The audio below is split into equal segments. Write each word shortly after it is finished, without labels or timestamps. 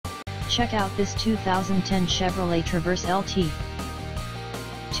Check out this 2010 Chevrolet Traverse LT.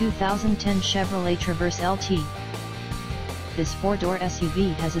 2010 Chevrolet Traverse LT. This 4-door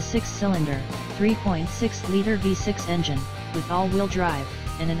SUV has a 6-cylinder, 3.6-liter V6 engine, with all-wheel drive,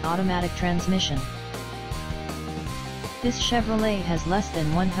 and an automatic transmission. This Chevrolet has less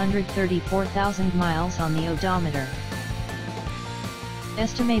than 134,000 miles on the odometer.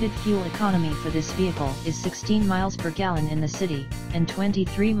 Estimated fuel economy for this vehicle is 16 miles per gallon in the city, and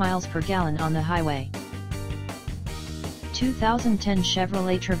 23 miles per gallon on the highway. 2010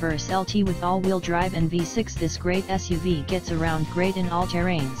 Chevrolet Traverse LT with all-wheel drive and V6. This great SUV gets around great in all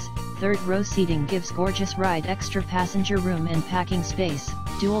terrains. Third-row seating gives gorgeous ride, extra passenger room and packing space,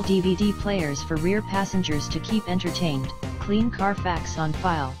 dual DVD players for rear passengers to keep entertained, Clean Car Fax on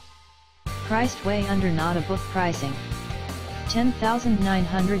file. Priced way under not a book pricing.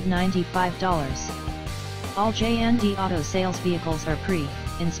 $10,995. All J&D Auto Sales vehicles are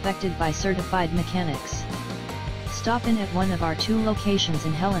pre-inspected by certified mechanics. Stop in at one of our 2 locations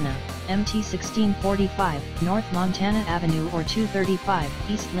in Helena, MT 1645 North Montana Avenue or 235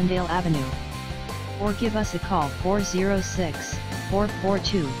 East Lyndale Avenue. Or give us a call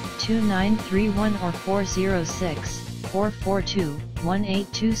 406-442-2931 or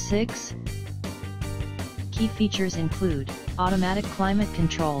 406-442-1826. Key features include automatic climate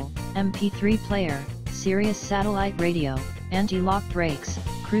control, MP3 player, Sirius satellite radio, anti-lock brakes,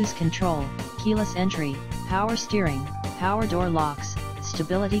 cruise control, keyless entry, power steering, power door locks,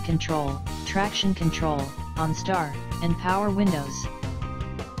 stability control, traction control, OnStar, and power windows.